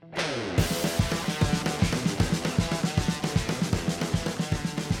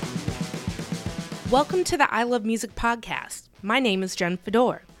Welcome to the I Love Music podcast. My name is Jen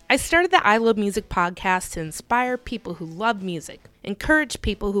Fedor. I started the I Love Music podcast to inspire people who love music, encourage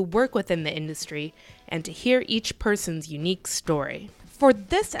people who work within the industry, and to hear each person's unique story. For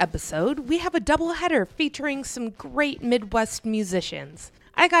this episode, we have a doubleheader featuring some great Midwest musicians.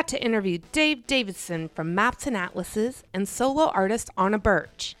 I got to interview Dave Davidson from Maps and Atlases and solo artist Anna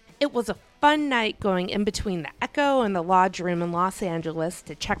Birch. It was a fun night going in between the Echo and the Lodge Room in Los Angeles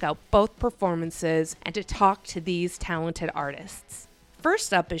to check out both performances and to talk to these talented artists.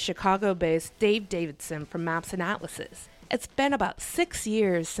 First up is Chicago-based Dave Davidson from Maps and Atlases. It's been about 6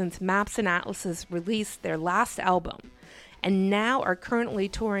 years since Maps and Atlases released their last album, and now are currently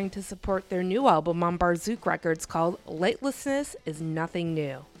touring to support their new album on Barzook Records called Latelessness is Nothing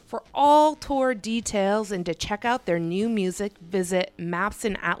New. For all tour details and to check out their new music, visit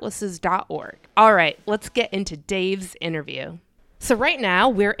mapsandatlases.org. All right, let's get into Dave's interview. So right now,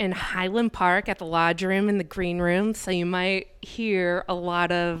 we're in Highland Park at the Lodge Room in the Green Room, so you might hear a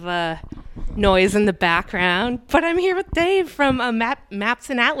lot of noise in the background. But I'm here with Dave from Maps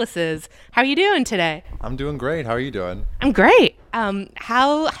and Atlases. How are you doing today? I'm doing great. How are you doing? I'm great.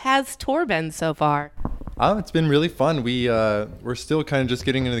 How has tour been so far? It's been really fun. We're still kind of just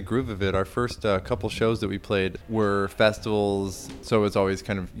getting into the groove of it. Our first couple shows that we played were festivals, so it's always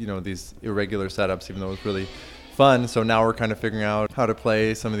kind of, these irregular setups, even though it was really fun. So now we're kind of figuring out how to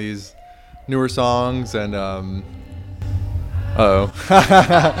play some of these newer songs, and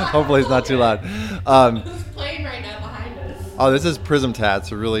hopefully it's not too loud. Who's playing right now behind us? Oh, this is Prism Tats.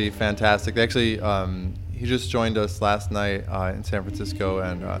 They're really fantastic. They actually, he just joined us last night in San Francisco,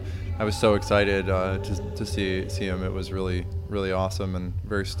 and I was so excited to see him. It was really, really awesome, and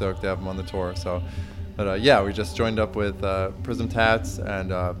very stoked to have him on the tour. So, but we just joined up with Prism Tats,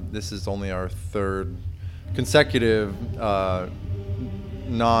 and this is only our third consecutive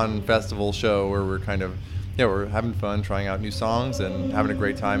non-festival show where we're kind of, we're having fun trying out new songs and having a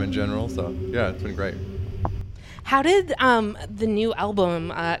great time in general. So it's been great. How did the new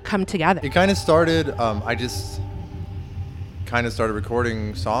album come together? It kind of started, I just kind of started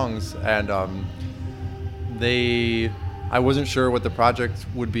recording songs, and I wasn't sure what the project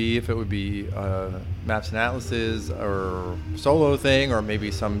would be, if it would be Maps and Atlases or solo thing, or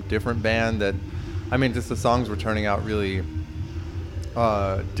maybe some different band just the songs were turning out really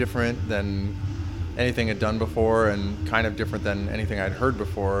different than anything I'd done before, and kind of different than anything I'd heard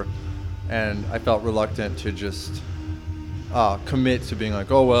before. And I felt reluctant to just commit to being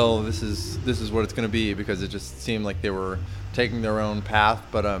like, oh, well, this is what it's going to be, because it just seemed like they were taking their own path.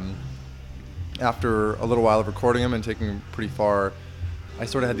 But after a little while of recording them and taking them pretty far, I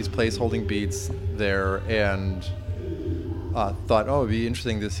sort of had these place-holding beats there, and thought, it'd be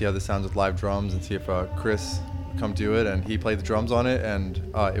interesting to see how this sounds with live drums, and see if Chris would come do it. And he played the drums on it, and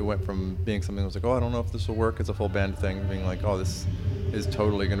it went from being something that was like, I don't know if this will work as a full band thing, being like, this is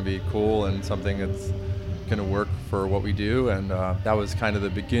totally going to be cool and something that's going to work for what we do. And that was kind of the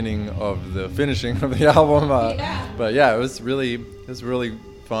beginning of the finishing of the album. But it was really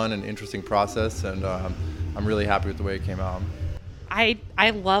fun and interesting process, and I'm really happy with the way it came out. I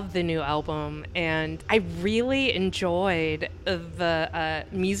love the new album, and I really enjoyed the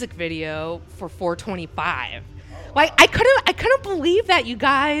music video for 425. Like, I couldn't believe that you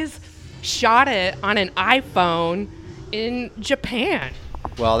guys shot it on an iPhone in Japan.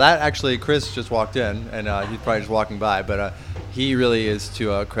 Well, that actually, Chris just walked in, and he's probably just walking by, but he really is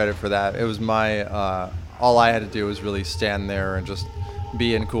to credit for that. It was my, all I had to do was really stand there and just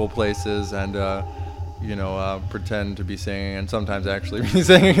be in cool places and, pretend to be singing, and sometimes actually be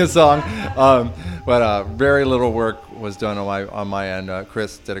singing a song. But very little work was done on my end.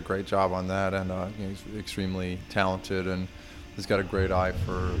 Chris did a great job on that, and he's extremely talented, and he's got a great eye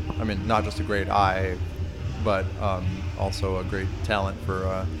for, not just a great eye, but also a great talent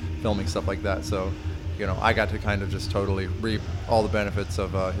for filming stuff like that. So, I got to kind of just totally reap all the benefits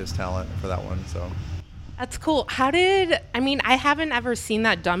of his talent for that one. So that's cool. I haven't ever seen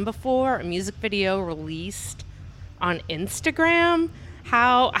that done before, a music video released on Instagram.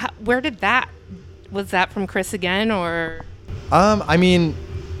 Where did was that from Chris again, or?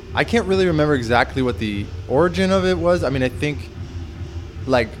 I can't really remember exactly what the origin of it was. I think,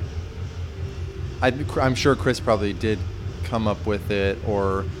 I'm sure Chris probably did come up with it,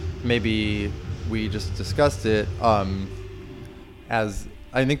 or maybe we just discussed it. As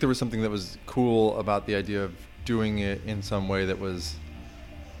I think there was something that was cool about the idea of doing it in some way that was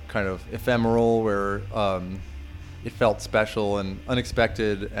kind of ephemeral, where it felt special and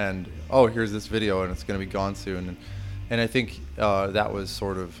unexpected, and here's this video and it's going to be gone soon. And I think that was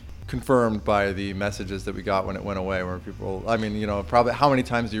sort of confirmed by the messages that we got when it went away, where people, I mean, probably how many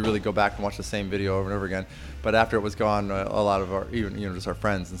times do you really go back and watch the same video over and over again? But after it was gone, a lot of our, even, just our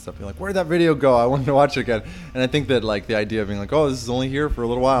friends and stuff, be like, where did that video go? I wanted to watch it again. And I think that, like, the idea of being like, oh, this is only here for a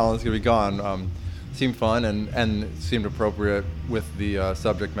little while and it's going to be gone, seemed fun and seemed appropriate with the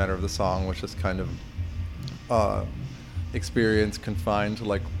subject matter of the song, which is kind of experience confined to,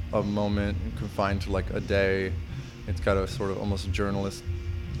 like, a moment, confined to, like, a day. It's got a sort of almost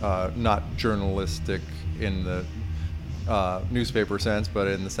not journalistic in the newspaper sense, but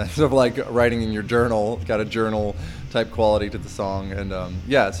in the sense of, like, writing in your journal. It's got a journal type quality to the song, and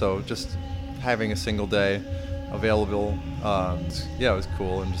so just having a single day available, it was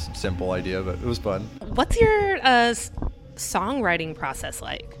cool and just a simple idea, but it was fun. What's your songwriting process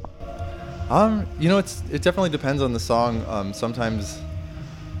like? It definitely depends on the song. Sometimes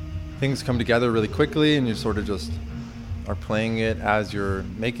things come together really quickly and you sort of just are playing it as you're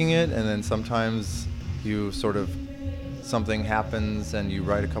making it, and then sometimes you sort of, something happens and you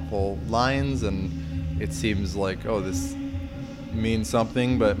write a couple lines and it seems like, oh, this means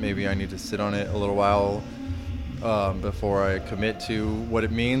something, but maybe I need to sit on it a little while before I commit to what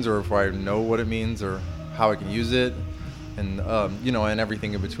it means, or before I know what it means or how I can use it, and and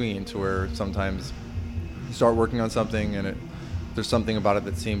everything in between, to where sometimes you start working on something and there's something about it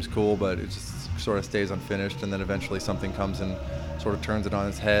that seems cool, but it just sort of stays unfinished, and then eventually something comes and sort of turns it on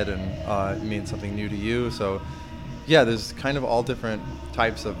its head and it means something new to you. So there's kind of all different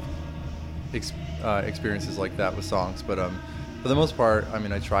types of experiences like that with songs, but for the most part, I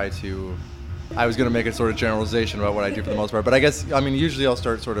mean, I was going to make a sort of generalization about what I do for the most part, but I guess, I mean, usually I'll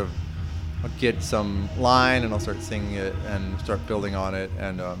get some line and I'll start singing it and start building on it,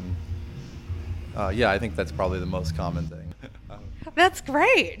 and I think that's probably the most common thing. That's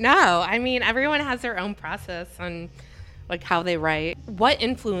great. No, I mean, everyone has their own process on, like, how they write. What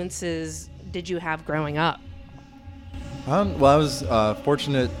influences did you have growing up? Well, I was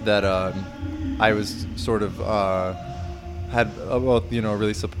fortunate that I was sort of had a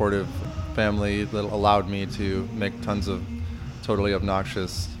really supportive family that allowed me to make tons of totally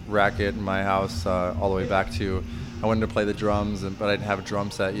obnoxious racket in my house, all the way back to, I wanted to play the drums, but I didn't have a drum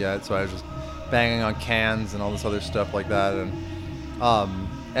set yet, so I was just banging on cans and all this other stuff like that,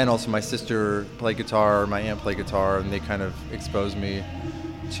 and also my sister played guitar, my aunt played guitar, and they kind of exposed me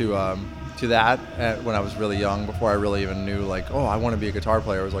to that when I was really young, before I really even knew, like, oh, I want to be a guitar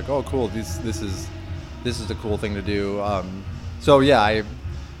player. I was like, oh, cool, this is a cool thing to do. I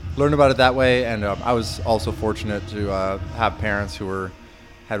learned about it that way, and I was also fortunate to have parents who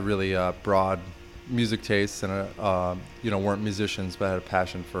had really broad music tastes and weren't musicians but had a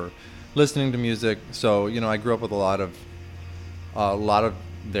passion for listening to music. So I grew up with a lot of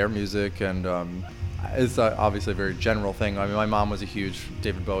their music, and it's obviously a very general thing. I mean, my mom was a huge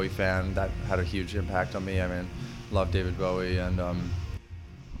David Bowie fan. That had a huge impact on me. I mean, love David Bowie, and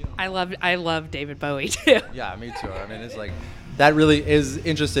I love David Bowie too. Yeah, me too. I mean, it's like, that really is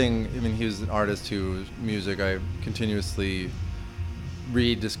interesting. I mean, he was an artist whose music I continuously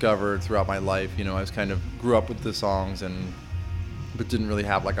rediscovered throughout my life. I was kind of grew up with the songs, but didn't really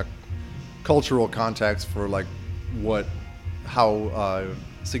have, like, a cultural context for, like, how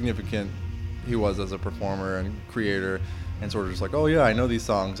significant he was as a performer and creator, and sort of just like, oh yeah, I know these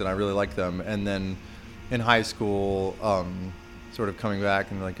songs and I really like them. And then in high school, sort of coming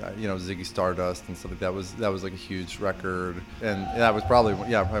back and, like, Ziggy Stardust and stuff like that was like a huge record, and that was probably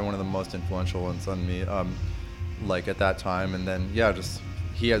one of the most influential ones on me, like, at that time. And then just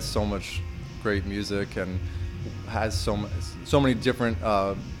he has so much great music and has so many different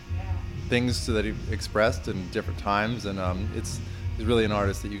things that he expressed in different times, and he's really an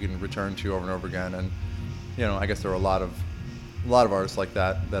artist that you can return to over and over again. And I guess there are a lot of artists like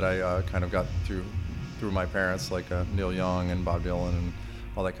that I kind of got through my parents, like Neil Young and Bob Dylan and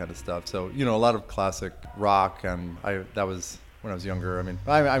all that kind of stuff. So a lot of classic rock, and that was when I was younger. I mean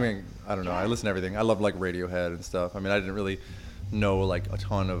I don't know, I listen to everything. I love, like, Radiohead and stuff. I mean, I didn't really know, like, a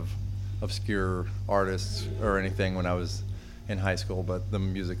ton of obscure artists or anything when I was in high school, but the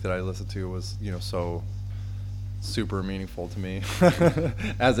music that I listened to was so super meaningful to me,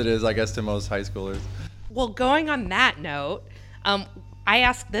 as it is, I guess, to most high schoolers. Well, going on that note, I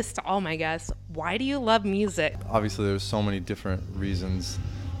ask this to all my guests: why do you love music? Obviously, there's so many different reasons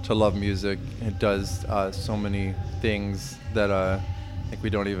to love music. It does so many things that I think we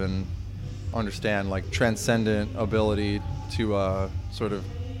don't even understand, like transcendent ability to sort of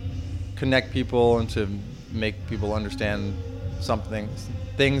connect people and to make people understand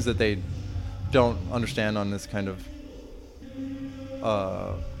things that they don't understand on this kind of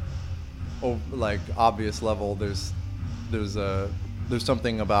like obvious level. There's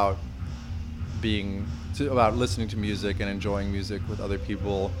something about about listening to music and enjoying music with other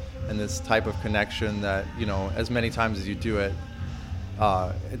people, and this type of connection that, as many times as you do it,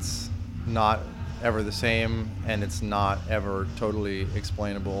 it's not ever the same, and it's not ever totally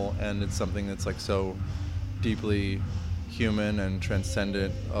explainable, and it's something that's like so deeply human and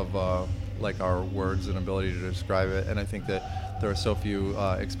transcendent of like our words and ability to describe it. And I think that there are so few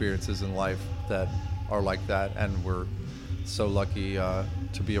experiences in life that are like that, and we're so lucky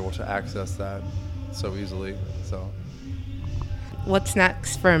to be able to access that so easily. So what's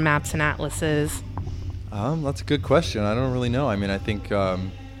next for Maps and Atlases? That's a good question. I don't really know. I mean, I think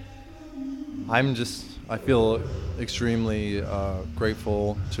I feel extremely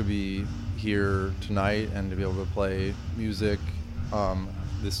grateful to be here tonight and to be able to play music.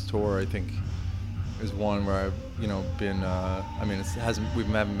 This tour, I think, is one where I've, been. I mean, we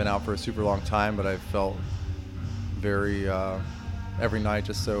haven't been out for a super long time, but I've felt very every night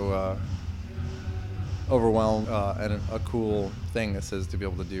just so overwhelmed, and a cool thing this is to be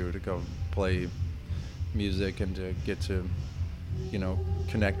able to do, to go play music and to get to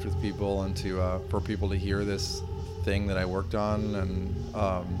connect with people, and to for people to hear this thing that I worked on, and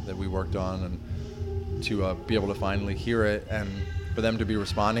that we worked on, and to be able to finally hear it, and for them to be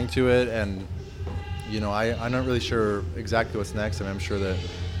responding to it. And I'm not really sure exactly what's next. I mean, I'm sure that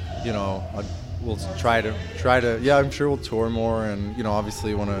we'll try to yeah, I'm sure we'll tour more, and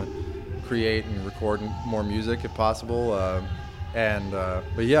obviously want to create and record more music if possible,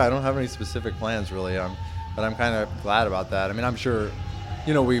 but yeah, I don't have any specific plans really, but I'm kind of glad about that. I mean, I'm sure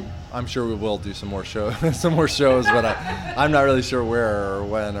we will do some more shows, but I'm not really sure where or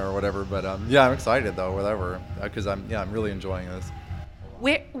when or whatever. But yeah, I'm excited though, whatever, because I'm really enjoying this.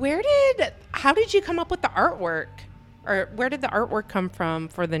 How did you come up with the artwork, or where did the artwork come from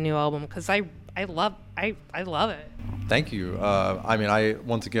for the new album? Because I love it. Thank you. I mean,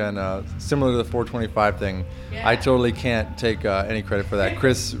 once again, similar to the 425 thing, yeah. I totally can't take any credit for that.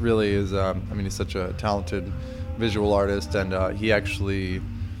 Chris really is. He's such a talented visual artist, and he actually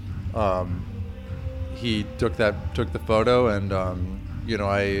he took the photo, and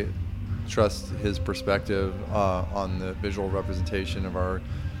I trust his perspective on the visual representation of our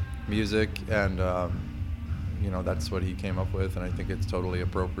music, and that's what he came up with, and I think it's totally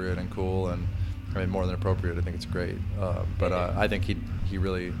appropriate and cool, and I mean, more than appropriate. I think it's great, but I think he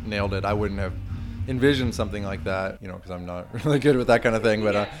really nailed it. I wouldn't have envisioned something like that, because I'm not really good with that kind of thing.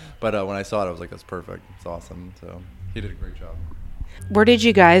 But when I saw it, I was like, that's perfect. It's awesome. So he did a great job. Where did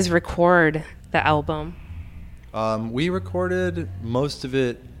you guys record the album? We recorded most of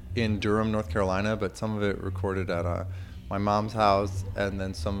it in Durham, North Carolina, but some of it recorded at my mom's house, and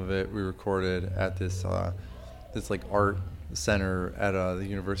then some of it we recorded at this like art center at the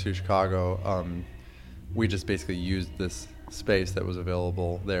University of Chicago. We just basically used this space that was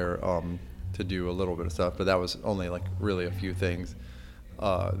available there to do a little bit of stuff, but that was only like really a few things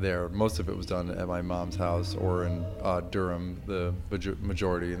there. Most of it was done at my mom's house or in Durham, the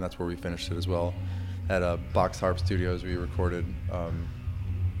majority, and that's where we finished it as well. At Box Harp Studios, we recorded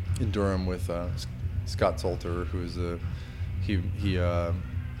in Durham with Scott Salter, who's he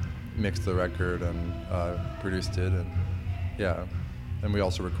mixed the record and produced it, and yeah, and we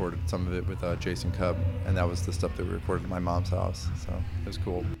also recorded some of it with Jason Cubb, and that was the stuff that we recorded at my mom's house, so it was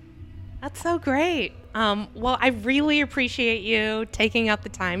cool. That's so great. Well, I really appreciate you taking out the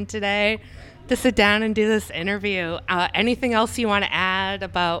time today to sit down and do this interview. Anything else you want to add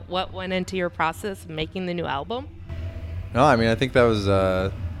about what went into your process of making the new album? No, I mean, I think that was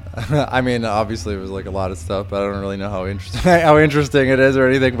I mean, obviously it was like a lot of stuff, but I don't really know how interesting it is or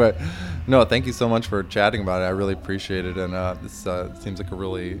anything, but no, thank you so much for chatting about it. I really appreciate it, and this seems like a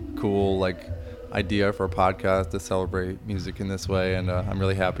really cool idea for a podcast to celebrate music in this way, and I'm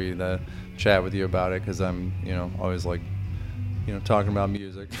really happy to chat with you about it, because I'm always talking about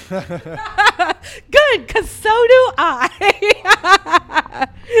music. Good, because so do I.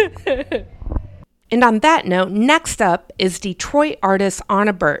 And on that note, next up is Detroit artist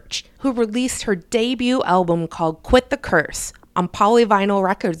Anna Birch, who released her debut album called Quit the Curse on Polyvinyl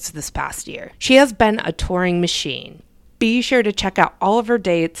Records this past year. She has been a touring machine. Be sure to check out all of her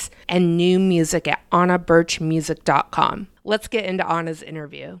dates and new music at AnnaBirchMusic.com. Let's get into Anna's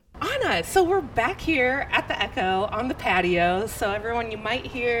interview. Anna, so we're back here at the Echo on the patio. So everyone, you might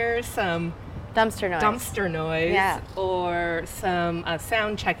hear some dumpster noise, yeah, or some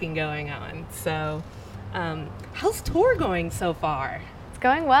sound checking going on. So how's tour going so far? It's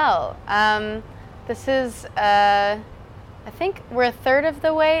going well. This is I think we're a third of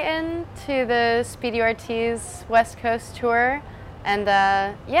the way into the Speedy Ortiz West Coast tour, and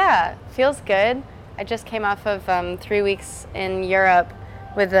yeah, feels good. I just came off of 3 weeks in Europe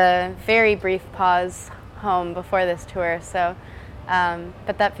with a very brief pause home before this tour. So,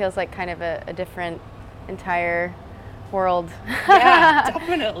 but that feels like kind of a different entire world. Yeah,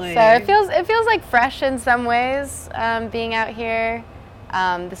 definitely. So it feels like fresh in some ways, being out here.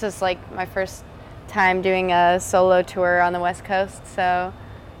 This is like my first time doing a solo tour on the West Coast, so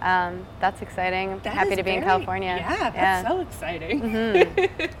that's exciting. I'm happy to be in California. Yeah, that's so exciting.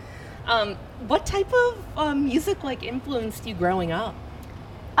 Mm-hmm. What type of music like influenced you growing up?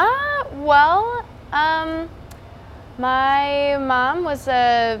 Well, my mom was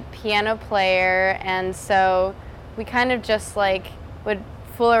a piano player, and so we kind of just like would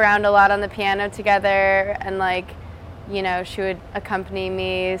fool around a lot on the piano together, and like, you know, she would accompany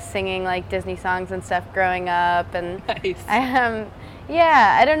me singing like Disney songs and stuff growing up. And nice.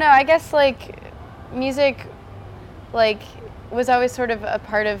 Yeah, I don't know, I guess like music like was always sort of a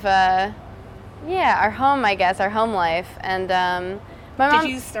part of our home, I guess, our home life. And my mom,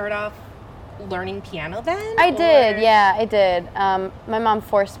 did you start off learning piano then? I did. My mom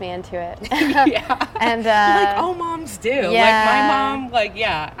forced me into it. Yeah. And like all moms do. Yeah. Like my mom, like,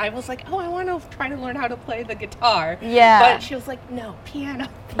 yeah, I was like, oh, I want to try to learn how to play the guitar. Yeah. But she was like, no, piano.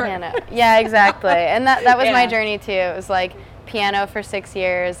 Piano. Yeah, exactly. And that was my Yeah. journey too. It was like piano for 6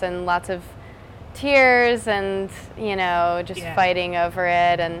 years and lots of tears and, you know, just fighting over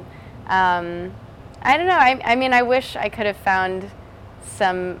it. And I don't know. I mean, I wish I could have found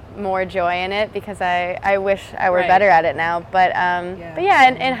some more joy in it, because I wish I were better at it now. But yeah,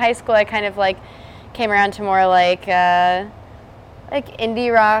 in high school I kind of like came around to more like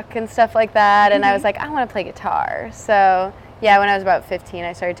indie rock and stuff like that. And I was like, I want to play guitar. So yeah, when I was about 15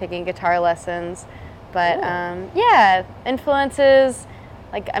 I started taking guitar lessons. But yeah, influences,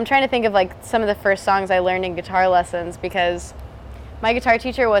 like I'm trying to think of like some of the first songs I learned in guitar lessons, because my guitar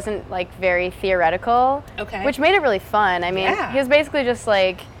teacher wasn't like very theoretical, which made it really fun. I mean, he was basically just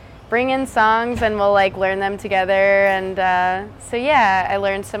like, bring in songs and we'll like learn them together. And so yeah, I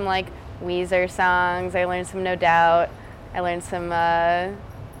learned some like Weezer songs. I learned some No Doubt. I learned some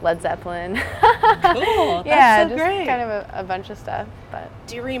Led Zeppelin. Cool. Yeah, That's so just great. kind of a bunch of stuff. But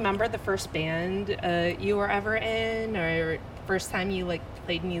do you remember the first band you were ever in, or first time you like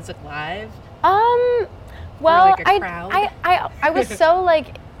played music live? Well, like a crowd? I was so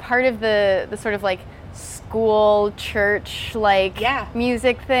like part of the sort of like school church like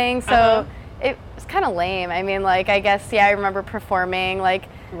music thing, so it was kind of lame. I mean, like I guess I remember performing like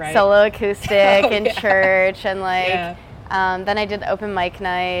solo acoustic in church, and like then I did open mic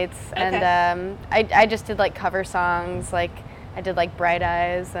nights, and I just did like cover songs, like I did like Bright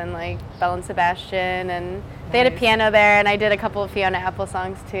Eyes and like Belle and Sebastian, and they had a piano there, and I did a couple of Fiona Apple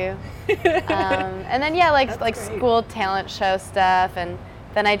songs too. And then like school talent show stuff, and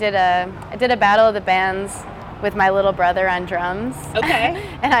then I did a battle of the bands with my little brother on drums.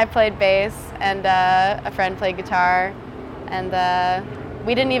 And I played bass, and a friend played guitar, and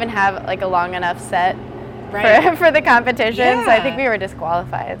we didn't even have like a long enough set for the competition, so I think we were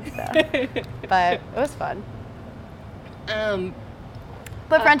disqualified. So. But it was fun.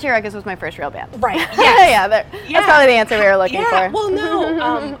 But Frontier Ruckus was my first real band. Right. Yes. That's probably the answer we were looking for. Well,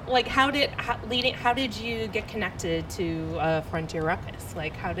 no. Like, how did you get connected to Frontier Ruckus?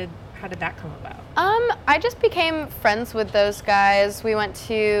 Like, how did that come about? I just became friends with those guys. We went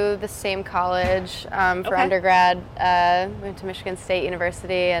to the same college for undergrad. We went to Michigan State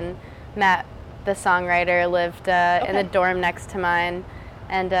University, and Matt, the songwriter, lived in the dorm next to mine,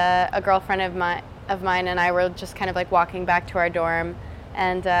 and a girlfriend of mine and I were just kind of like walking back to our dorm,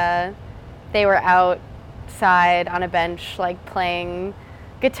 and they were outside on a bench like playing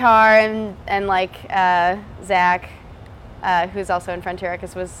guitar, and like Zach, who's also in Frontier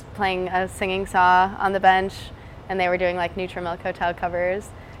Ruckus, was playing a singing saw on the bench, and they were doing like Neutral Milk Hotel covers,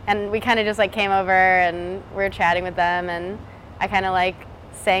 and we kind of just like came over and we were chatting with them, and I kind of like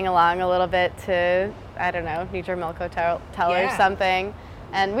sang along a little bit to, I don't know, Neutral Milk Hotel or something.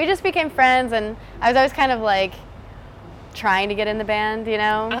 And we just became friends, and I was always kind of like trying to get in the band, you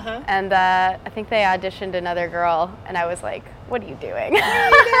know? And I think they auditioned another girl, and I was like, what are you doing?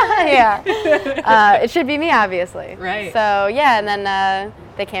 It should be me, obviously. Right. So yeah, and then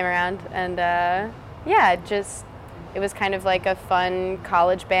they came around, and it was kind of like a fun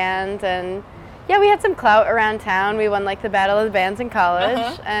college band, and yeah, we had some clout around town. We won like the Battle of the Bands in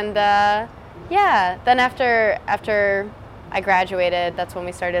college, and then after I graduated, that's when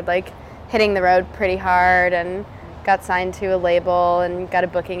we started like hitting the road pretty hard, and got signed to a label and got a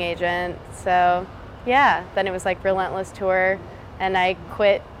booking agent. So yeah, then it was like relentless tour, and I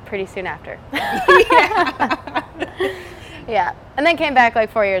quit pretty soon after. Yeah, and then came back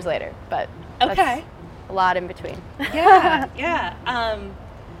like 4 years later, but that's a lot in between.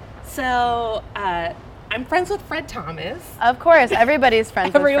 So, I'm friends with Fred Thomas. Of course, everybody's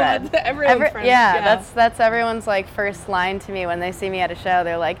friends with Fred. Everyone's friends. Yeah, that's everyone's like first line to me when they see me at a show.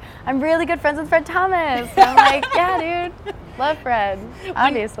 They're like, "I'm really good friends with Fred Thomas." And I'm like, "Yeah, dude, love Fred,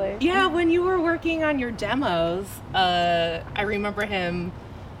 obviously." When you were working on your demos, I remember him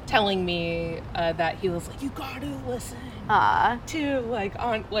telling me that he was like, "You gotta listen to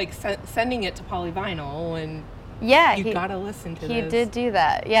sending it to Polyvinyl and." Yeah, you gotta listen to this. He did do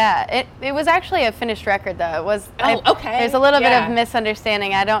that. Yeah, it was actually a finished record though. It was. Okay. There's a little bit of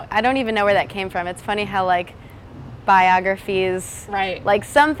misunderstanding. I don't even know where that came from. It's funny how like biographies, right? Like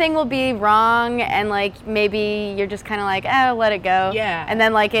something will be wrong, and like maybe you're just kind of like, oh, let it go. Yeah. And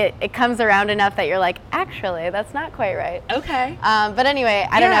then like it comes around enough that you're like, actually, that's not quite right. Okay. But anyway,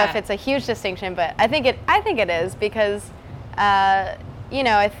 I don't know if it's a huge distinction, but I think it is because, I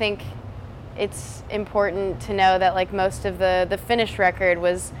think it's important to know that like most of the finished record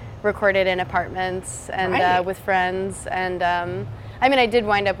was recorded in apartments and with friends, and I did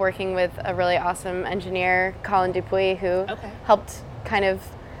wind up working with a really awesome engineer, Colin Dupuis, who helped kind of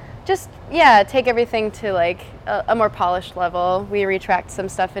just take everything to like a more polished level. We retracked some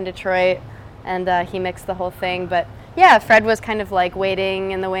stuff in Detroit, and he mixed the whole thing, but Fred was kind of like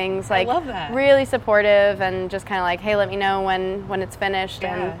waiting in the wings, like I love that. Really supportive, and just kind of like, hey, let me know when it's finished,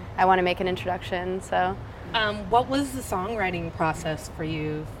 and I want to make an introduction. So, what was the songwriting process for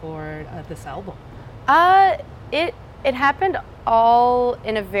you for this album? It happened all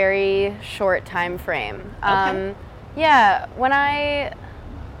in a very short time frame. I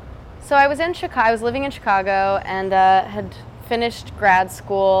was in Chicago. I was living in Chicago and had finished grad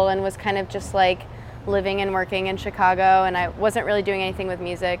school and was kind of just like living and working in Chicago, and I wasn't really doing anything with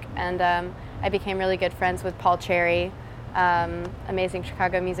music, and I became really good friends with Paul Cherry, amazing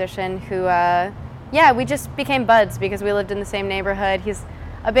Chicago musician who we just became buds because we lived in the same neighborhood. He's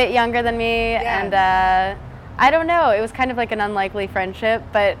a bit younger than me, and I don't know, it was kind of like an unlikely friendship,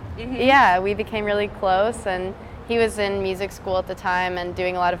 but we became really close, and he was in music school at the time and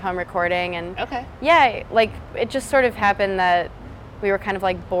doing a lot of home recording, and like it just sort of happened that we were kind of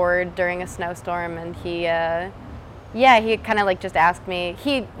like bored during a snowstorm, and he kind of like just asked me.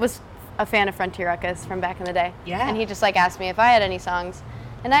 He was a fan of Frontier Ruckus from back in the day, and he just like asked me if I had any songs,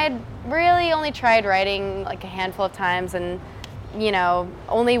 and I had really only tried writing like a handful of times, and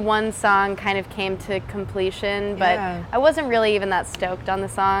only one song kind of came to completion, but I wasn't really even that stoked on the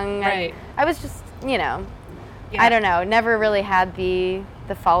song. Right. I was just I don't know, never really had the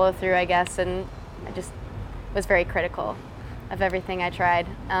follow through, I guess, and I just was very critical of everything I tried.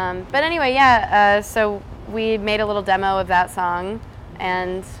 But anyway, so we made a little demo of that song,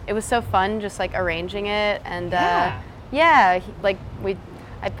 and it was so fun just like arranging it, and I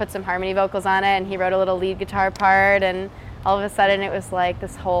put some harmony vocals on it, and he wrote a little lead guitar part, and all of a sudden it was like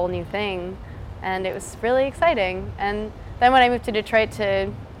this whole new thing, and it was really exciting. And then when I moved to Detroit to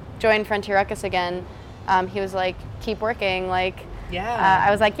join Frontier Ruckus again, he was like, keep working, like I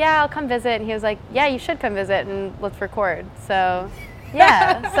was like, I'll come visit, and he was like, you should come visit and let's record. So so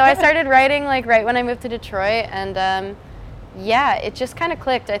I started writing like right when I moved to Detroit, and it just kind of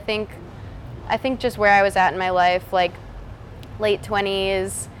clicked. I think just where I was at in my life, like late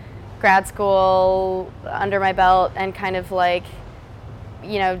 20s, grad school under my belt, and kind of like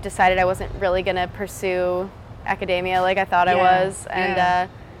decided I wasn't really gonna pursue academia like I thought I was,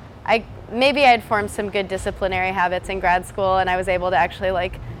 and maybe I had formed some good disciplinary habits in grad school, and I was able to actually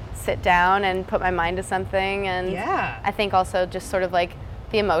like sit down and put my mind to something. And I think also just sort of like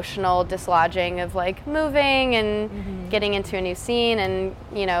the emotional dislodging of like moving and getting into a new scene and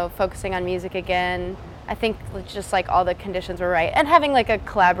focusing on music again. I think just like all the conditions were right, and having like a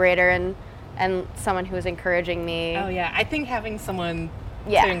collaborator and someone who was encouraging me. I think having someone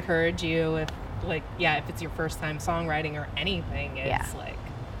to encourage you, if it's your first time songwriting or anything, it's like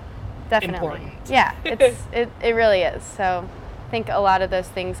definitely important. It really is. So I think a lot of those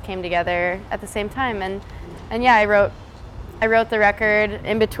things came together at the same time, and I wrote the record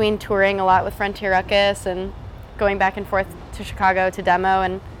in between touring a lot with Frontier Ruckus and going back and forth to Chicago to demo,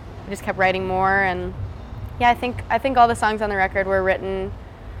 and I just kept writing more. And I think all the songs on the record were written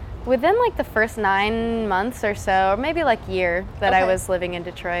within like the first 9 months or so, or maybe like year that I was living in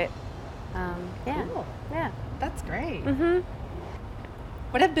Detroit. Cool. Yeah, that's great.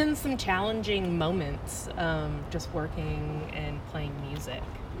 What have been some challenging moments just working and playing music?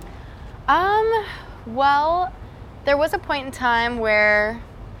 Well, there was a point in time where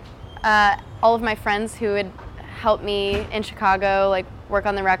all of my friends who had helped me in Chicago, like work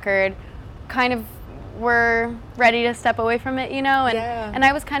on the record, kind of were ready to step away from it, and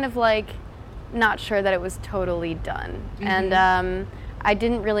I was kind of like not sure that it was totally done. And I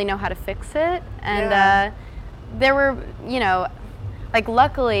didn't really know how to fix it. And there were, like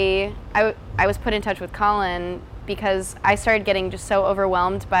luckily I was put in touch with Colin because I started getting just so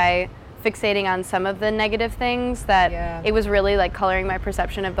overwhelmed by fixating on some of the negative things that it was really like coloring my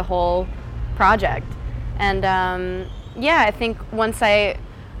perception of the whole project. And I think once I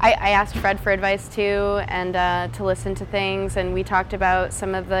asked Fred for advice too, and to listen to things, and we talked about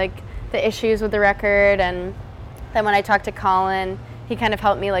some of the issues with the record, and then when I talked to Colin, he kind of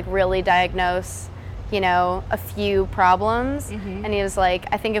helped me like really diagnose, a few problems, and he was like,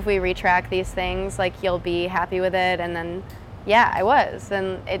 I think if we retrack these things, like you'll be happy with it. And then I was,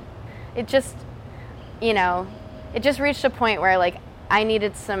 and it just reached a point where like I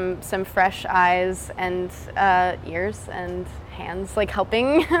needed some fresh eyes and ears and hands like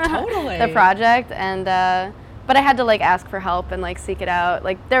helping the project. And but I had to like ask for help and like seek it out.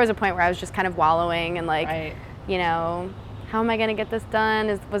 Like there was a point where I was just kind of wallowing and like how am I going to get this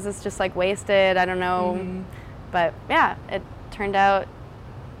done? Was this just like wasted? I don't know. But it turned out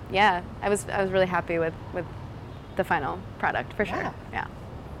I was really happy with the final product for sure.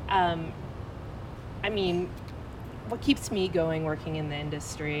 I mean, what keeps me going working in the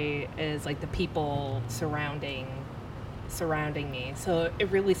industry is like the people surrounding me. So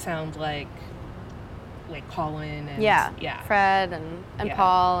it really sounds like Colin and Fred and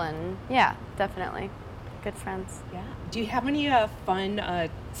Paul, and definitely good friends. Do you have any fun,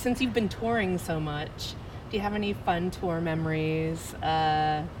 since you've been touring so much, do you have any fun tour memories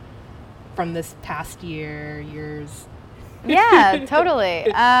from this past years? Yeah,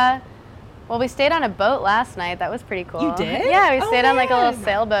 totally. Well, we stayed on a boat last night. That was pretty cool. You did? Yeah, we stayed on like a little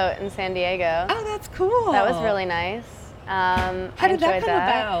sailboat in San Diego. Oh, that's cool. That was really nice. How did that come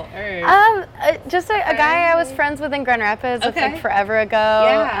about? Just a guy I was friends with in Grand Rapids like forever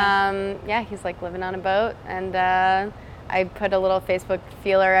ago. He's like living on a boat, and I put a little Facebook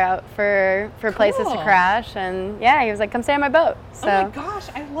feeler out for places to crash, and he was like, come stay on my boat. So, oh my gosh,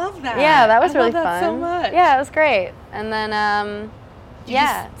 I love that. Yeah, that was really fun. That so much. Yeah, it was great. And then did you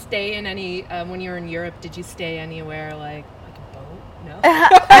just stay in any when you were in Europe? Did you stay anywhere like a boat? No.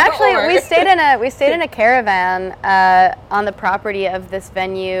 Actually, we stayed in a caravan on the property of this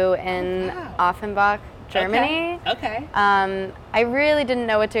venue in Offenbach, Germany. Okay. I really didn't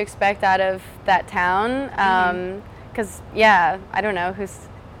know what to expect out of that town. Because I don't know who's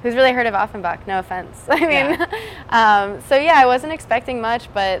really heard of Offenbach. No offense. I mean, I wasn't expecting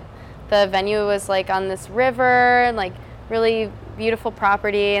much, but the venue was like on this river, and like really beautiful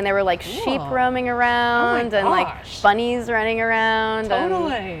property, and there were like sheep roaming around, and like bunnies running around,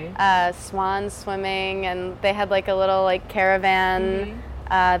 and swans swimming, and they had like a little like caravan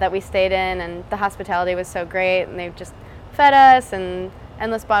that we stayed in, and the hospitality was so great, and they just fed us and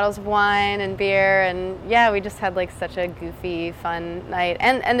endless bottles of wine and beer, and we just had like such a goofy, fun night.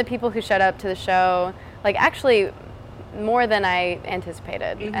 And the people who showed up to the show, like actually more than I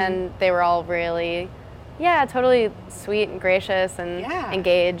anticipated, and they were all really, totally sweet and gracious and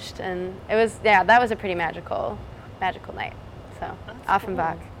engaged, and it was that was a pretty magical night. So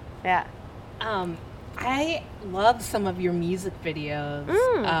Offenbach, I love some of your music videos.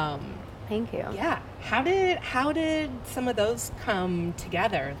 Thank you. Yeah. How did some of those come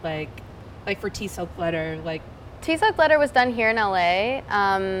together? Like for Tea-Soaked Letter, like Tea-Soaked Letter was done here in LA.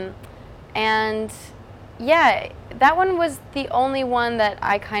 And that one was the only one that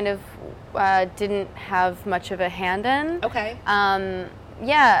I kind of didn't have much of a hand in. Okay.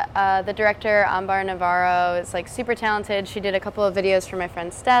 The director Ambar Navarro is like super talented. She did a couple of videos for my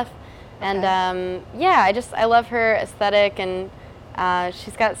friend Steph. And I love her aesthetic, and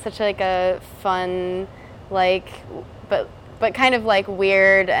she's got such like a fun, like, but kind of like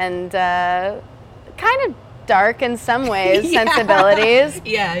weird and kind of dark in some ways sensibilities.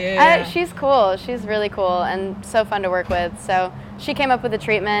 She's cool. She's really cool and so fun to work with. So she came up with the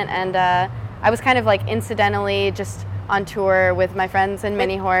treatment, and I was kind of like incidentally just on tour with my friends in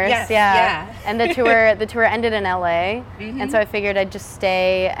Mini Horse. And the tour ended in LA, and so I figured I'd just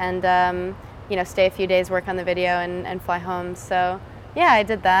stay and stay a few days, work on the video, and fly home. So I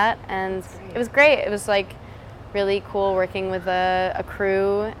did that, and it was great. It was like really cool working with a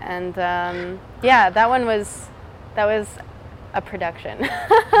crew, and that was a production.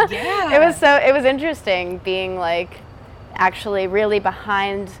 It was interesting being like actually really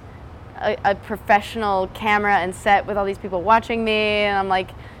behind a professional camera and set with all these people watching me, and I'm like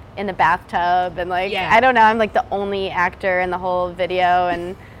in the bathtub, and like I don't know, I'm like the only actor in the whole video,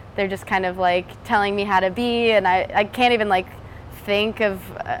 and they're just kind of like telling me how to be, and I can't even like think of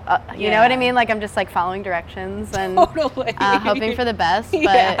you know what I mean, like I'm just like following directions and hoping for the best.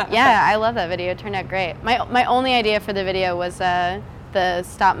 But I love that video. It turned out great. My only idea for the video was the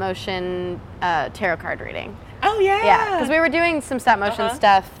stop motion tarot card reading. Oh, yeah. Yeah, because we were doing some stop motion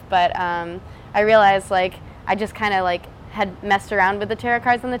stuff, but I realized like I just kind of like had messed around with the tarot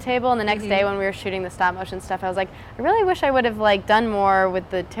cards on the table, and the next day when we were shooting the stop motion stuff, I was like, I really wish I would have like done more with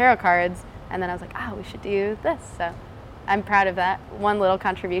the tarot cards, and then I was like, we should do this. So I'm proud of that one little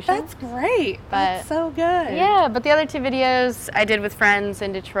contribution. That's great. That's so good. Yeah, but the other 2 videos I did with friends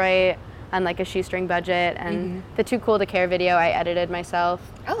in Detroit on like a shoestring budget, and the Too Cool to Care video I edited myself.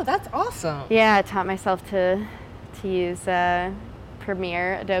 Oh, that's awesome. Yeah, I taught myself to use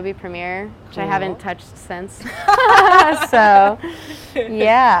Adobe Premiere, which I haven't touched since. So,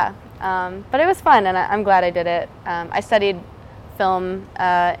 yeah. But it was fun, and I'm glad I did it. I studied film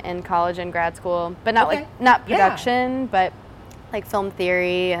in college and grad school, but not production, but like film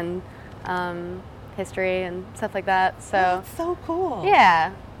theory and history and stuff like that. So that's so cool.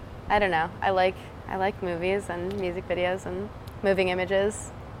 Yeah. I don't know. I like movies and music videos and moving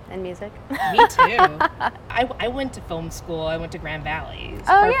images and music. Me too. I went to film school. I went to Grand Valley.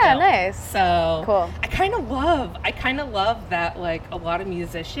 Oh yeah, nice. So cool. I kind of love that like a lot of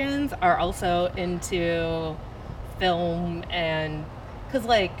musicians are also into film, and because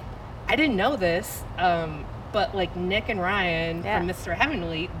like I didn't know this, but like Nick and Ryan from Mr.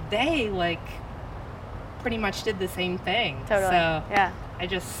 Heavenly, they like pretty much did the same thing. Totally. So yeah.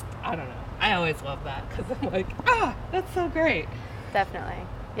 I don't know. I always love that because I'm like, that's so great. Definitely.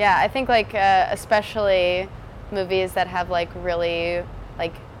 Yeah, I think like especially movies that have like really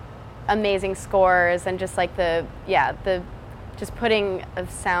like amazing scores and just like the just putting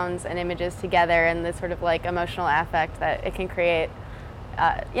of sounds and images together and the sort of like emotional affect that it can create.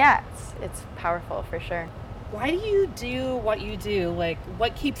 It's powerful for sure. Why do you do what you do? Like,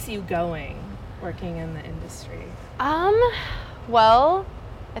 what keeps you going working in the industry? Well,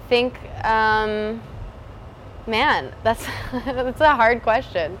 I think, man, that's a hard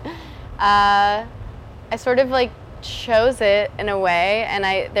question. I sort of like chose it in a way, and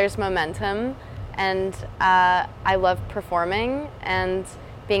there's momentum, and I love performing and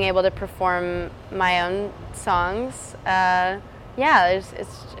being able to perform my own songs.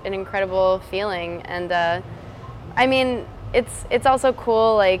 It's an incredible feeling, and I mean, it's also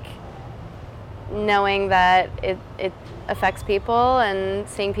cool, like knowing that it affects people and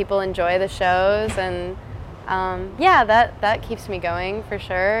seeing people enjoy the shows, and that keeps me going for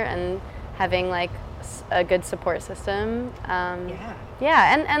sure, and having like a good support system. And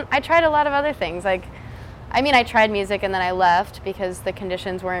I tried a lot of other things. Like, I mean, I tried music and then I left because the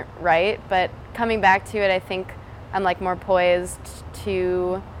conditions weren't right, but coming back to it, I think I'm like more poised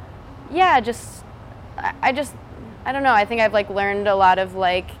to, I don't know, I think I've like learned a lot of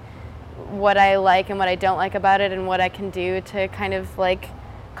like what I like and what I don't like about it, and what I can do to kind of like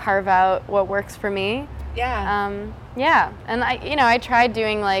carve out what works for me. And I tried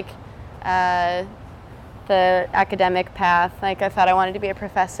doing like the academic path. Like, I thought I wanted to be a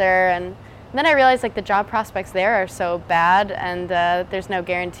professor, and then I realized like the job prospects there are so bad, and there's no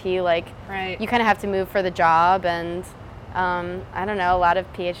guarantee. Like, you kind of have to move for the job, and I don't know, a lot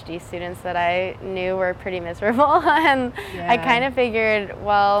of PhD students that I knew were pretty miserable, and I kind of figured,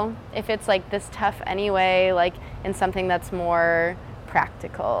 well, if it's like this tough anyway, like in something that's more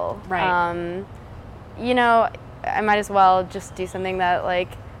practical, you know, I might as well just do something that like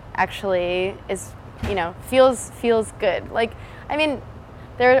actually is, you know, feels good. Like, I mean,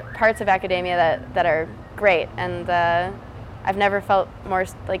 there are parts of academia that are great, and I've never felt more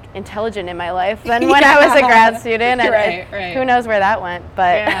like intelligent in my life than when I was a grad student, and who knows where that went,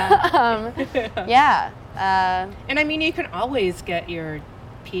 but and I mean, you can always get your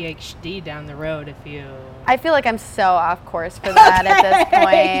PhD down the road if you... I feel like I'm so off course for that at this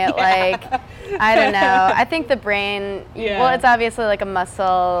point. Like, I don't know. I think the brain, well, it's obviously like a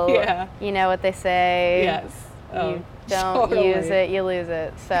muscle. You know what they say. You don't use it, you lose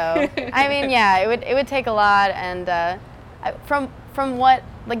it. So, I mean, it would take a lot, and from what,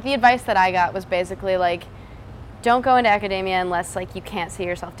 like, the advice that I got was basically like, don't go into academia unless like you can't see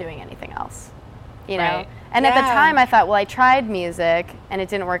yourself doing anything else. You know? And at the time I thought, well, I tried music and it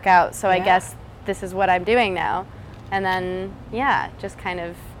didn't work out, so I guess this is what I'm doing now. And then, just kind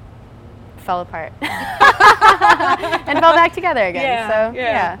of fell apart and fell back together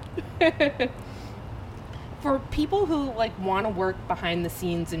again. For people who like want to work behind the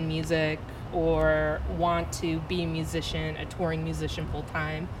scenes in music, or want to be a musician, a touring musician full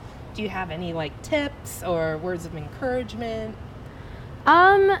time, do you have any like tips or words of encouragement?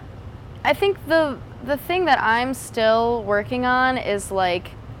 I think the thing that I'm still working on is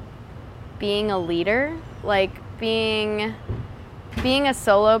like being a leader, like being being a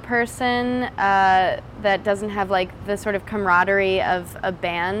solo person that doesn't have like the sort of camaraderie of a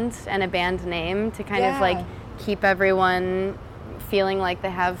band and a band name to kind of like keep everyone feeling like they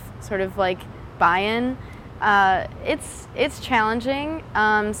have sort of like buy-in, it's challenging.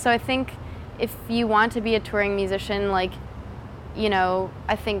 So I think if you want to be a touring musician, like, you know,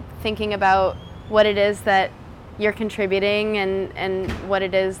 I think thinking about what it is that you're contributing and what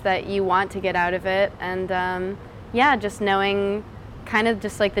it is that you want to get out of it, and just knowing kind of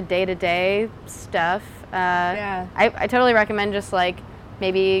just like the day-to-day stuff. I totally recommend just like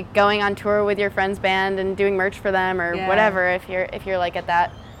maybe going on tour with your friend's band and doing merch for them or whatever, if you're like at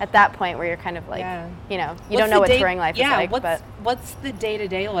that point where you're kind of like, you know, you don't know what touring life is like. What's the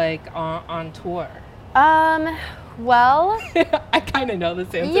day-to-day like on tour? Well, I kind of know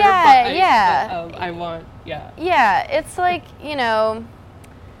this answer. Yeah, it's like, you know,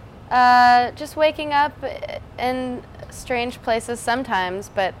 just waking up in strange places sometimes.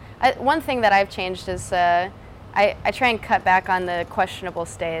 But one thing that I've changed is I try and cut back on the questionable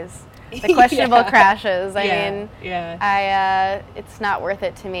stays, the questionable crashes. I mean, it's not worth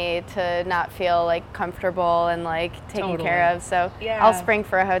it to me to not feel like comfortable and like taken care of. So I'll spring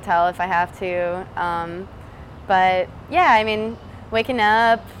for a hotel if I have to. But yeah, I mean, waking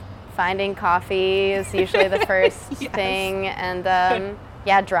up, finding coffee is usually the first thing, and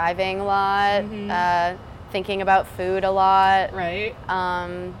driving a lot, thinking about food a lot, right?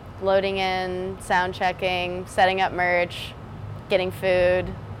 Loading in, sound checking, setting up merch, getting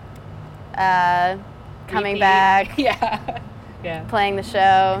food, coming back, playing the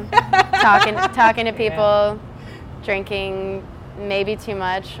show, talking to people, drinking maybe too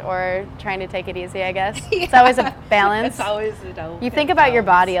much or trying to take it easy, I guess. It's always a balance. It's always a delicate You think about your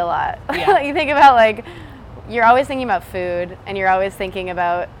body a lot. You think about like, you're always thinking about food, and you're always thinking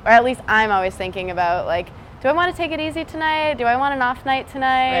about, or at least I'm always thinking about like, do I want to take it easy tonight? Do I want an off night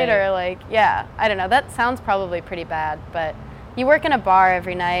tonight? Right. Or like, I don't know. That sounds probably pretty bad, but you work in a bar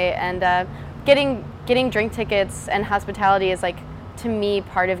every night, and getting drink tickets and hospitality is like, to me,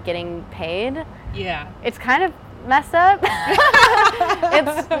 part of getting paid. Yeah. It's kind of messed up.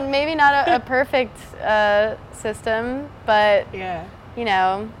 It's maybe not a perfect system, but you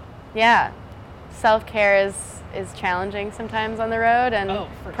know, self-care is challenging sometimes on the road, and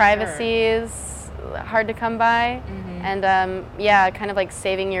privacy is hard to come by, and kind of like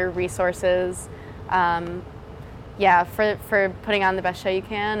saving your resources, for putting on the best show you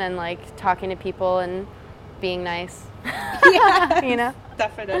can, and like talking to people and being nice. You know,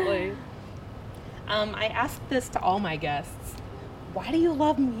 definitely. I ask this to all my guests. Why do you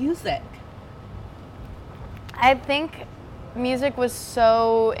love music? I think music was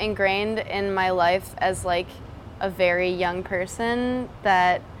so ingrained in my life as like a very young person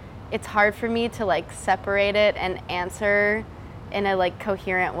that it's hard for me to like separate it and answer in a like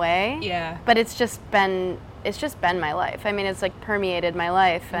coherent way. Yeah. But it's just been my life. I mean, it's like permeated my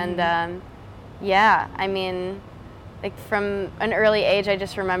life, and I mean, like from an early age, I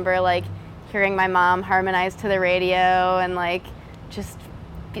just remember like hearing my mom harmonize to the radio, and like just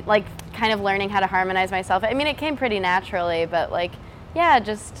like kind of learning how to harmonize myself. I mean, it came pretty naturally, but like,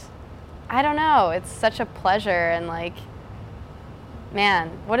 just, I don't know. It's such a pleasure, and like, man,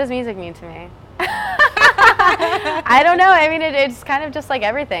 what does music mean to me? I don't know. I mean, it's kind of just like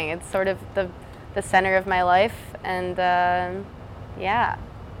everything. It's sort of the center of my life, and I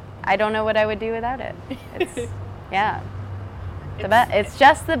don't know what I would do without it. It's It's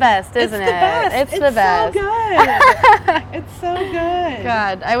just the best, isn't it? It's the best. So good. It's so good.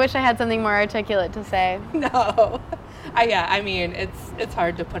 God, I wish I had something more articulate to say. No. I mean, it's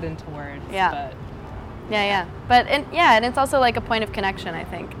hard to put into words. Yeah. But and it's also like a point of connection, I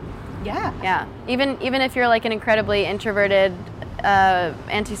think. Yeah. Even if you're like an incredibly introverted,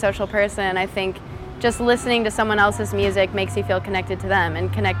 antisocial person, I think just listening to someone else's music makes you feel connected to them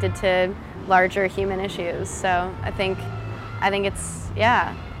and connected to larger human issues. So I think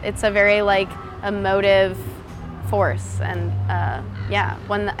it's a very like emotive force, and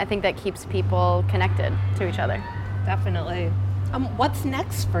one that I think that keeps people connected to each other. Definitely. What's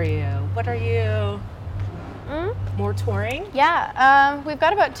next for you? What are you? More touring? Yeah, we've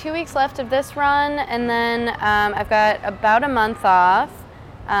got about 2 weeks left of this run, and then I've got about a month off.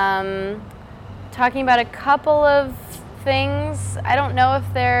 Talking about a couple of things. I don't know if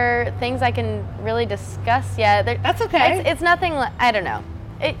they're things I can really discuss yet. That's okay. It's nothing. I don't know.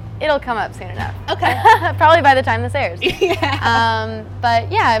 It'll come up soon enough. Okay. Probably by the time this airs. Yeah.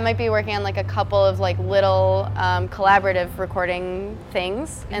 But yeah, I might be working on like a couple of like little collaborative recording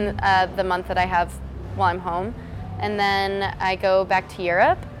things in the month that I have while I'm home, and then I go back to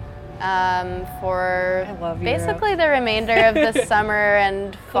Europe for I love basically the remainder of the summer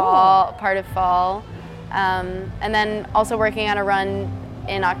and fall, part of fall. And then also working on a run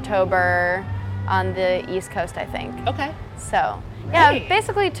in October on the East Coast, I think. Okay. So, yeah, Great.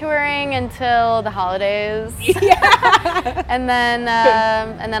 basically touring until the holidays. Yeah. and then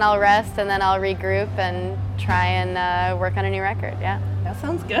I'll rest, and then I'll regroup and try and work on a new record. Yeah. That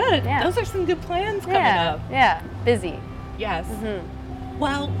sounds good. Yeah. Those are some good plans coming Yeah. up. Yeah. Busy. Yes. Mm-hmm.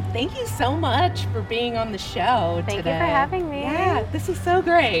 Well, thank you so much for being on the show Thank today. you for having me. Yeah, this was so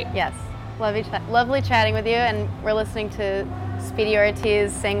great. Yes. Lovely chatting with you, and we're listening to Speedy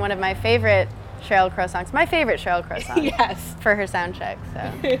Ortiz sing one of my favorite Sheryl Crow songs. My favorite Sheryl Crow song. Yes. For her sound check. So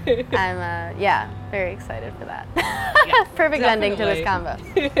I'm very excited for that. Yes, Perfect ending to this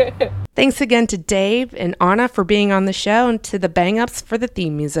definitely. combo. Thanks again to Dave and Anna for being on the show, and to the Bang Ups for the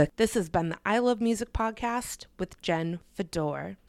theme music. This has been the I Love Music podcast with Jen Fedor.